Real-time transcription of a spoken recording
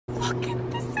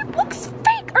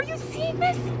Are you seeing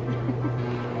this?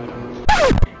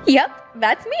 Yep,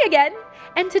 that's me again.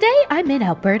 And today I'm in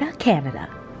Alberta, Canada,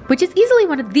 which is easily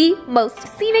one of the most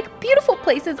scenic, beautiful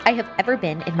places I have ever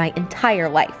been in my entire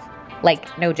life.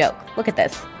 Like, no joke. Look at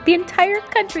this. The entire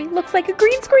country looks like a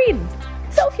green screen.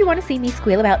 So if you want to see me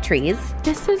squeal about trees,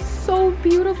 This is so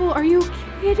beautiful. Are you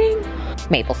kidding?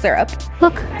 maple syrup.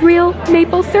 Look, real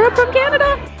maple syrup from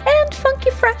Canada. And funky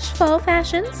fresh fall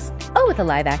fashions. Oh, with a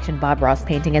live action Bob Ross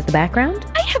painting as the background.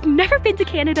 I have never been to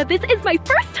Canada. This is my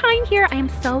first time here. I am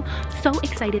so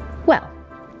excited. Well,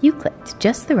 you clicked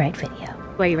just the right video.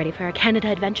 Are you ready for a Canada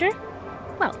adventure?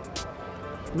 Well,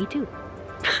 me too.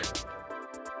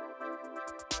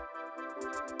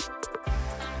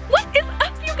 What is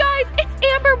up, you guys? It's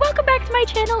Amber. Welcome back to my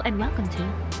channel and welcome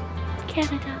to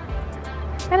Canada.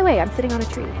 By the way, I'm sitting on a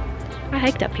tree. I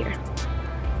hiked up here.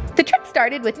 The trip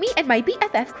started with me and my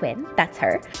BFF Quinn, that's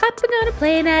her, hopping on a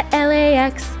plane at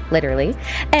LAX, literally,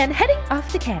 and heading off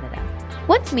to Canada.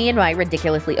 Once me and my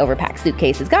ridiculously overpacked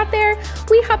suitcases got there,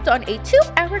 we hopped on a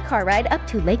 2-hour car ride up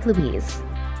to Lake Louise.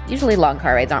 Usually long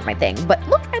car rides aren't my thing, but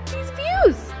look at these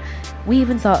views! We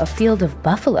even saw a field of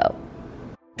buffalo.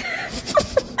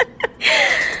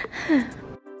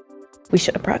 We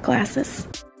should have brought glasses.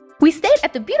 We stayed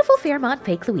at the beautiful Fairmont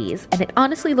Lake Louise, and it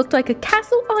honestly looked like a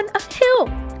castle on a hill.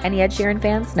 Any Ed Sheeran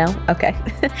fans? No? Okay.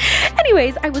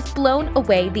 Anyways, I was blown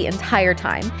away the entire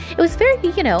time. It was very,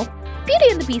 you know,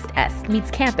 Beauty and the Beast-esque meets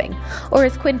camping. Or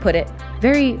as Quinn put it,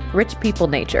 very rich people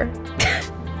nature.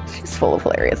 She's full of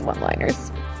hilarious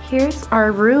one-liners. Here's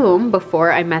our room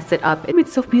before I mess it up.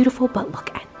 It's so beautiful, but look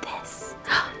at this.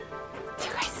 Do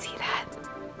you guys see that?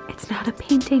 It's not a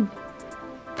painting.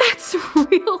 That's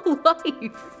real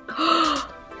life.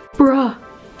 Bruh.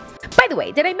 By the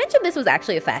way, did I mention this was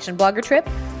actually a fashion blogger trip?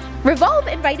 Revolve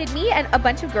invited me and a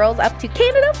bunch of girls up to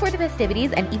Canada for the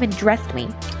festivities and even dressed me.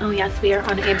 Oh yes, we are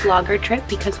on a blogger trip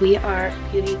because we are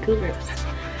beauty gurus.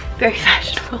 Very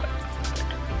fashionable.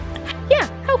 Yeah,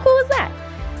 how cool is that?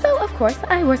 So of course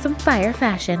I wore some fire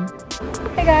fashion.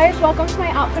 Hey guys, welcome to my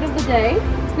outfit of the day.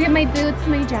 We have my boots,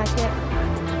 my jacket.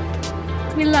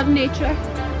 We love nature.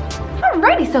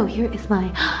 Alrighty, so here is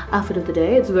my outfit of the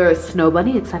day. It's very snow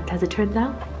bunny, except as it turns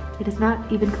out, it is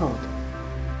not even cold.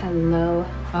 Hello.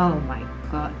 Oh my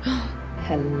god.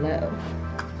 Hello.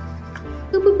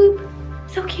 Boop, boop, boop.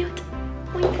 So cute.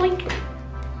 Blink, blink.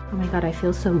 Oh my god, I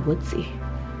feel so woodsy.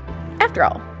 After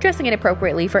all, dressing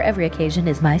inappropriately for every occasion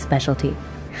is my specialty.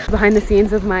 Behind the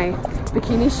scenes of my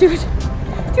bikini shoot.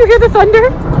 Do you hear the thunder?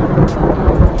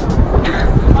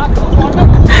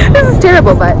 This is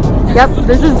terrible, but yep,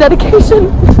 this is dedication.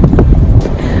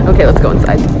 Okay, let's go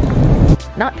inside.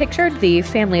 Not pictured the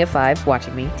family of 5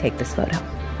 watching me take this photo. While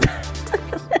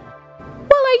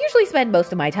I usually spend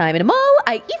most of my time in a mall,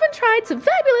 I even tried some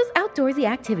fabulous outdoorsy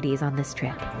activities on this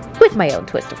trip. With my own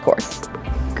twist, of course.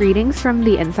 Greetings from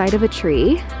the inside of a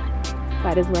tree.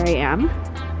 That is where I am.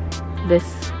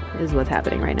 This is what's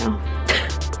happening right now.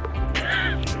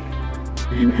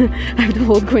 I have to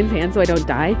hold Quinn's hand so I don't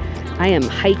die. I am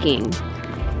hiking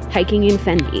in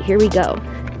Fendi. Here we go.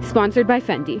 Sponsored by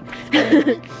Fendi.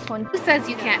 Who says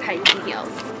you can't hike in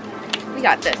heels? We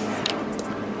got this.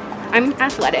 I'm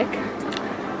athletic.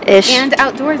 Ish. And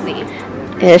outdoorsy.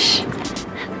 Ish.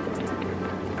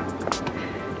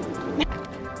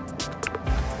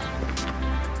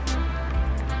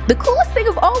 The coolest thing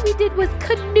of all we did was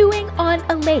canoeing on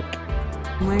a lake.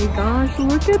 Oh my gosh,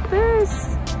 look at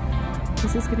this.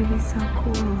 This is gonna be so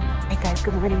cool. Hey guys,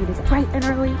 good morning. It is bright and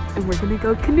early, And we're gonna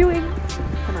go canoeing.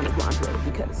 Put on a blonde wig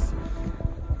because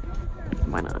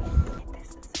why not?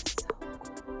 this is so cool.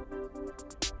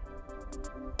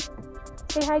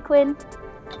 Say hi, Quinn.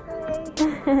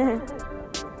 Hi.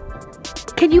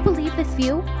 Can you believe this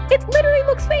view? It literally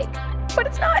looks fake, but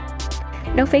it's not.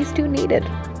 No Facetune needed.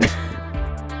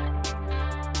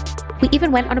 We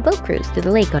even went on a boat cruise to the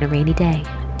lake on a rainy day.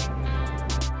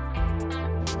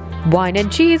 Wine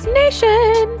and Cheese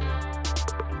Nation!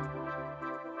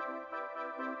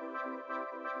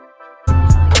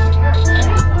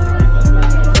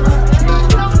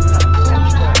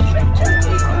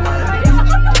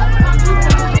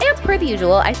 And per the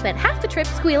usual, I spent half the trip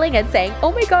squealing and saying,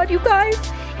 "Oh my god, you guys,"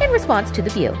 in response to the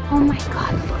view. Oh my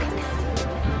god, look at this.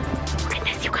 Look at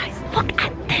this, you guys. Look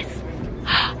at this.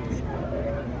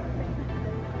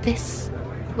 This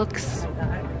looks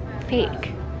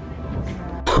fake.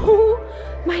 Oh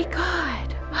my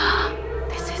god.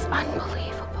 This is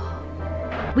unbelievable.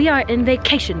 We are in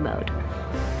vacation mode.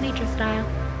 Nature style.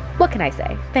 What can I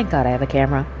say? Thank God I have a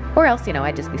camera. Or else, you know,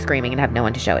 I'd just be screaming and have no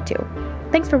one to show it to.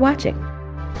 Thanks for watching.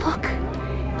 Look,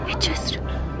 it just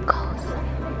goes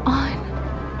on.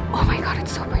 Oh my god,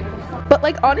 it's so pretty. But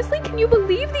like, honestly, can you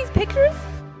believe these pictures?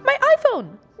 My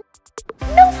iPhone.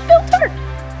 No filter.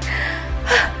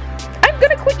 I'm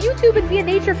gonna quit YouTube and be a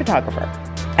nature photographer.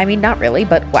 I mean, not really,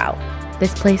 but wow.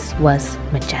 This place was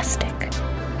majestic.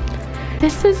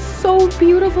 This is so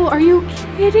beautiful. Are you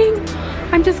kidding?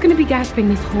 I'm just gonna be gasping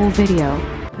this whole video.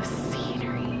 The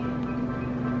scenery.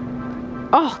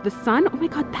 Oh, the sun. Oh my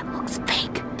God, that looks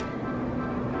fake.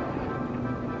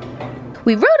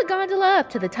 We rode a gondola up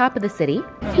to the top of the city.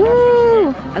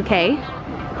 Woo! Okay,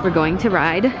 we're going to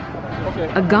ride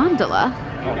a gondola.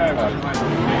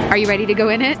 Are you ready to go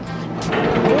in it?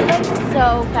 It looks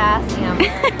so fast, Amber.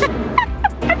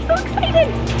 I'm so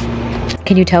excited.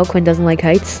 Can you tell Quinn doesn't like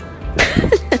heights?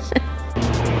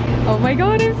 Oh my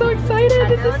God, I'm so excited.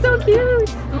 This is so cute.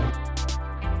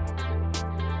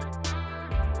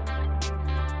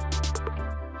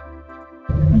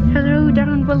 Hello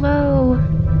down below.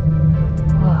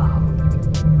 Whoa.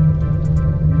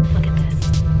 Look at this.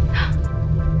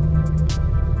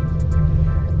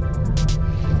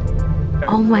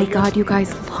 Oh my God, you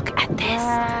guys, look at this.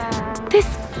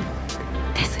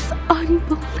 This is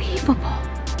unbelievable.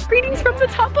 Greetings from the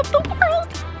top of the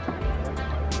world.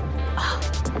 Oh.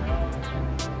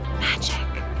 Magic.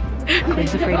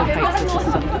 Quinn's afraid of heights. This is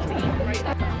so funny.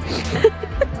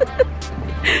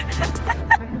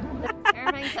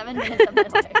 Terrifying 7 minutes of my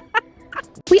life.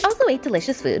 We also ate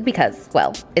delicious food because,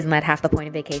 well, isn't that half the point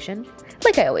of vacation?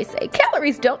 Like I always say,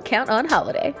 calories don't count on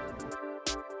holiday.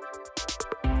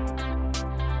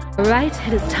 All right,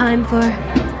 it is time for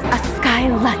a sky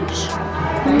lunch.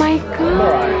 Oh my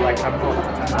God.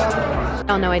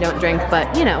 Oh no, I don't drink,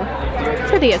 but you know,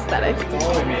 for the aesthetic.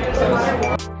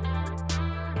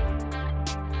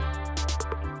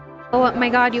 Oh my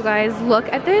God, you guys, look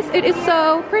at this. It is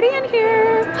so pretty in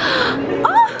here.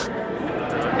 Oh,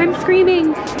 I'm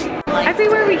screaming.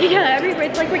 Everywhere we go, everywhere,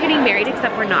 it's like we're getting married,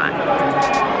 except we're not.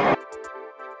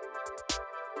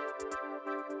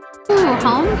 Ooh,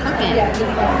 home cooking.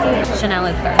 Chanel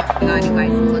is first. Oh my God, you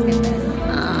guys, look at this.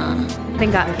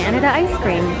 Then got Canada ice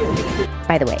cream.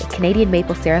 By the way, Canadian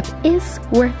maple syrup is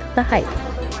worth the hype.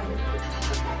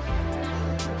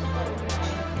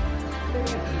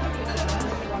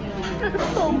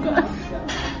 So good.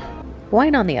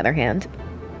 Wine, on the other hand,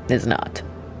 is not.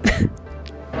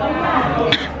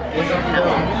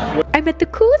 I met the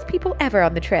coolest people ever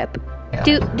on the trip.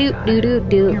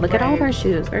 Look at all of our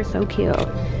shoes. They're so cute.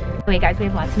 Wait, guys, we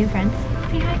have lots of new friends.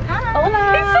 Say hi.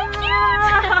 Hola. It's so cute.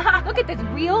 Look at this,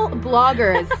 real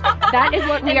bloggers. That is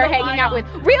what we are hanging out with.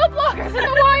 Real bloggers in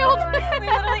the wild. We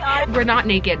literally are. We're not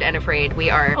naked and afraid. We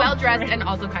are well dressed and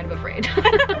also kind of afraid.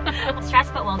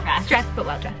 Stressed but well dressed. Stressed but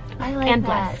well dressed. I like and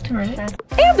that. blessed.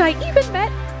 And I even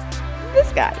met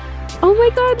this guy. Oh my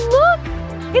God, look!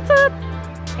 It's a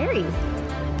Aries.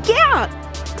 yeah.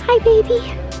 Hi, baby.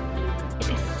 It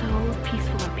is so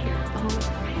peaceful up here. Oh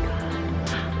my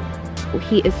God.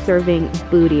 He is serving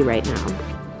booty right now.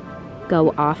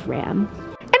 Go off, Ram.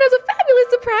 And as a fabulous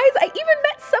surprise, I even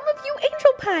met some of you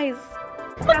angel pies.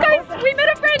 Look, guys, we met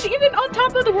a friend even on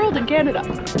top of the world in Canada.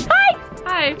 Hi.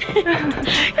 Hi.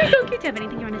 You're so cute. Do you have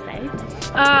anything you want to say?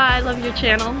 I love your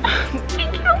channel.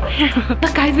 Thank you.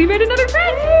 Look, guys, we met another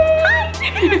friend. Hi.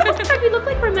 We look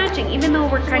like we're matching, even though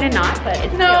we're kind of not, but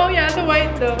it's No, cute. yeah, the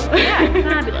white though. Yeah,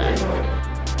 fabulous.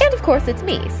 And of course, it's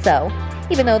me, so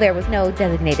even though there was no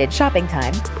designated shopping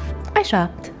time, I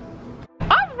shopped.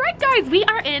 All right, guys, we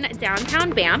are in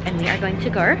downtown Banff, and we are going to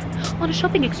go on a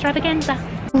shopping extravaganza.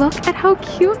 Look at how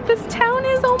cute this town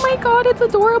is. Oh my God, it's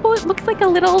adorable. It looks like a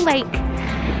little, like,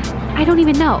 I don't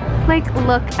even know. Like,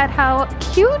 look at how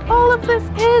cute all of this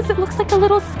is. It looks like a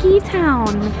little ski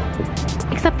town.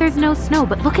 Except there's no snow,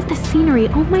 but look at the scenery.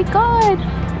 Oh my God.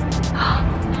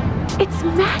 It's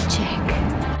magic.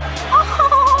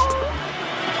 Oh,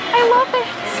 I love it.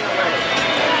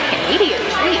 Canadian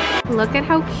treat. Look at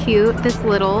how cute this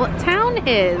little town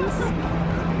is.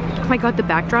 Oh my God, the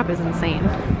backdrop is insane.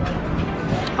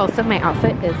 Also, my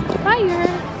outfit is fire.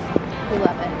 We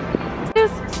love it.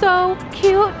 It's so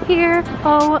cute here.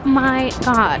 Oh my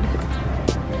God.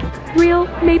 Real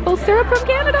maple syrup from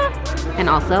Canada. And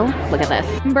also, look at this.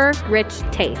 Amber rich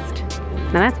taste.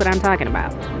 Now that's what I'm talking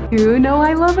about. You know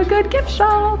I love a good gift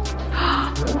shop.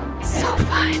 So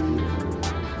fun.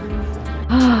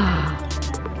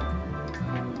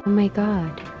 Oh my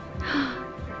God.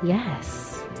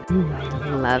 Yes. Ooh, I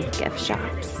love gift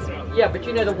shops. Yeah, but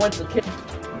you know the ones the kids.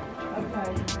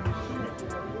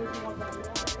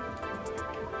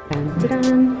 Dun, dun,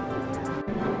 dun.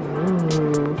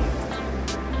 Ooh.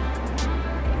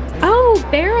 Oh,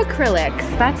 bear acrylics.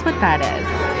 That's what that is.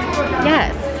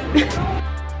 Yes.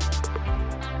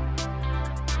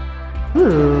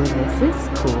 Ooh, this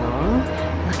is cool.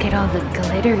 Look at all the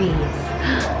glitteries.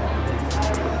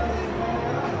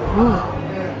 Ooh.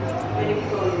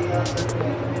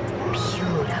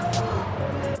 Beautiful.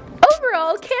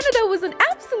 Overall, Canada was an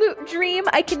absolute dream.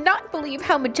 I cannot believe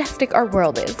how majestic our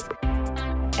world is.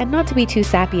 And not to be too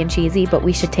sappy and cheesy, but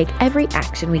we should take every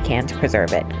action we can to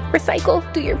preserve it. Recycle,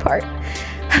 do your part.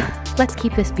 Let's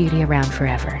keep this beauty around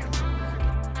forever.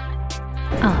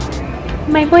 Oh,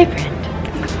 my boyfriend.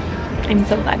 I'm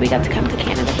so glad we got to come to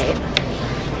Canada, babe.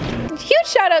 Huge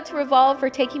shout out to Revolve for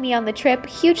taking me on the trip.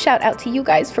 Huge shout out to you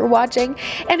guys for watching.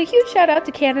 And a huge shout out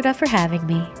to Canada for having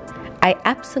me. I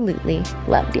absolutely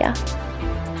loved ya.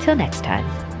 Till next time.